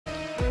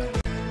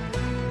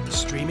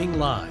Streaming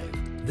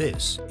live,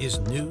 this is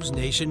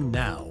NewsNation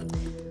Now.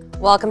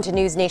 Welcome to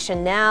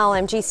NewsNation Now.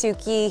 I'm Ji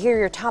Soo-ki. Here are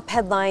your top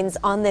headlines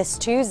on this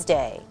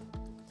Tuesday.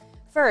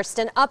 First,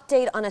 an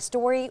update on a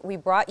story we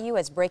brought you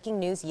as breaking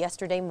news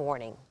yesterday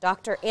morning.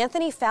 Dr.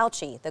 Anthony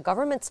Fauci, the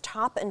government's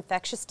top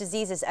infectious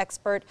diseases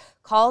expert,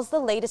 calls the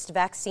latest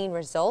vaccine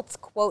results,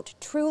 quote,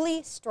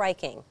 truly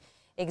striking.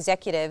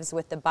 Executives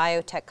with the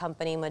biotech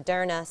company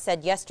Moderna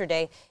said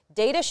yesterday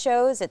data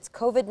shows its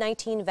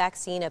COVID-19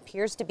 vaccine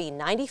appears to be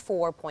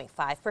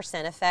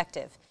 94.5%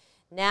 effective.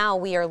 Now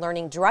we are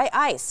learning dry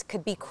ice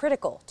could be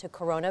critical to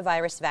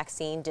coronavirus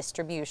vaccine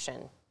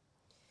distribution.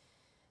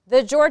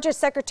 The Georgia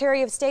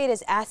Secretary of State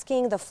is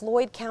asking the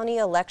Floyd County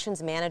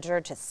elections manager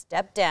to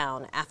step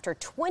down after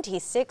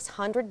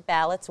 2,600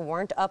 ballots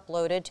weren't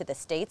uploaded to the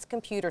state's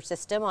computer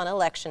system on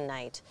election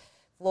night.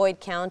 Floyd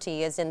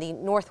County is in the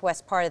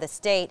northwest part of the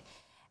state.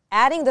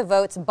 Adding the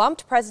votes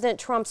bumped President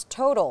Trump's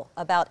total,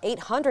 about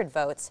 800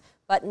 votes,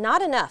 but not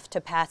enough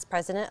to pass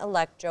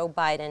President-elect Joe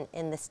Biden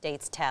in the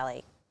state's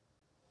tally.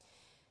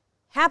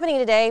 Happening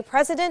today,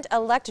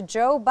 President-elect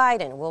Joe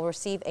Biden will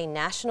receive a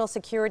national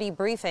security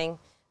briefing.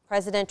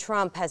 President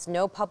Trump has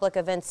no public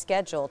events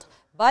scheduled,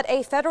 but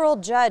a federal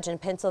judge in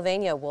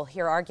Pennsylvania will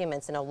hear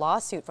arguments in a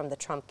lawsuit from the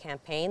Trump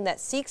campaign that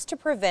seeks to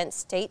prevent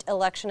state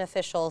election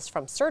officials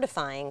from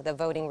certifying the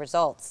voting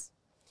results.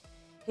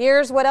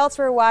 Here's what else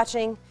we're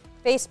watching.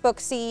 Facebook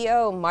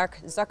CEO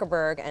Mark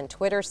Zuckerberg and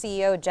Twitter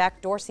CEO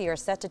Jack Dorsey are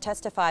set to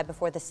testify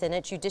before the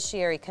Senate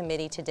Judiciary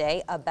Committee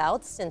today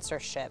about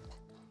censorship.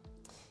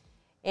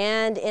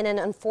 And in an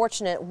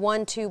unfortunate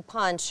 1-2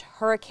 punch,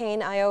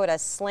 Hurricane Iota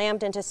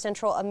slammed into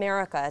Central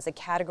America as a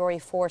Category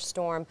 4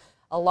 storm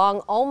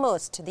along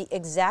almost the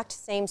exact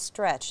same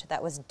stretch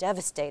that was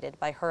devastated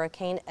by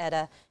Hurricane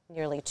Eta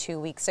nearly 2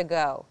 weeks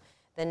ago.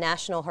 The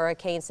National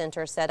Hurricane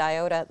Center said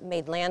Iota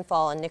made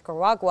landfall in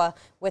Nicaragua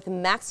with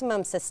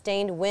maximum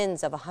sustained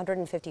winds of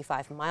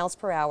 155 miles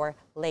per hour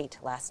late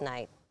last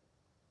night.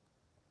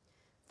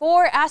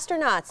 4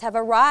 astronauts have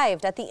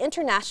arrived at the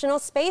International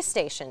Space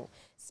Station.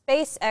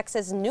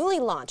 SpaceX's newly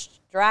launched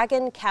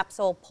Dragon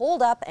capsule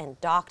pulled up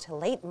and docked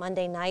late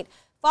Monday night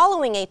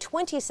following a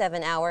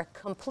 27-hour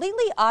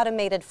completely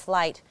automated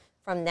flight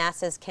from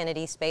NASA's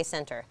Kennedy Space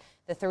Center.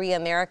 The 3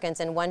 Americans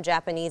and 1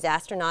 Japanese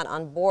astronaut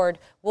on board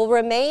will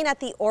remain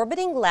at the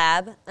orbiting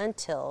lab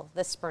until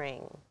the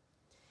spring.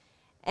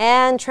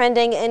 And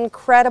trending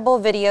incredible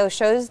video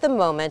shows the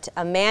moment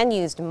a man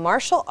used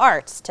martial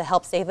arts to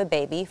help save a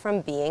baby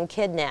from being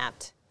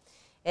kidnapped.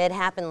 It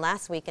happened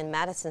last week in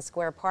Madison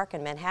Square Park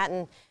in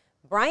Manhattan.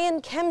 Brian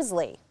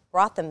Kemsley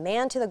brought the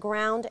man to the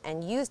ground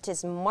and used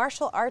his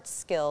martial arts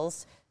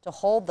skills to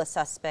hold the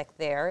suspect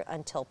there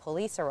until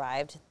police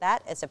arrived.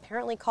 That is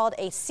apparently called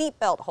a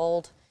seatbelt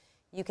hold.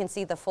 You can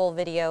see the full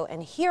video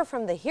and hear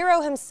from the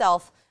hero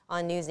himself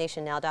on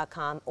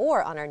NewsNationNow.com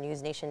or on our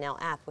NewsNation Now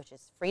app, which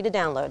is free to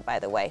download, by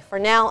the way. For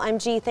now, I'm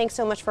G. Thanks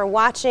so much for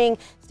watching.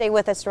 Stay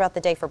with us throughout the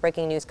day for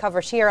breaking news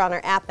coverage here on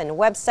our app and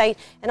website.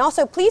 And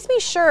also, please be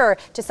sure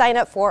to sign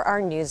up for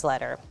our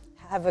newsletter.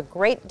 Have a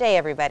great day,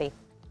 everybody.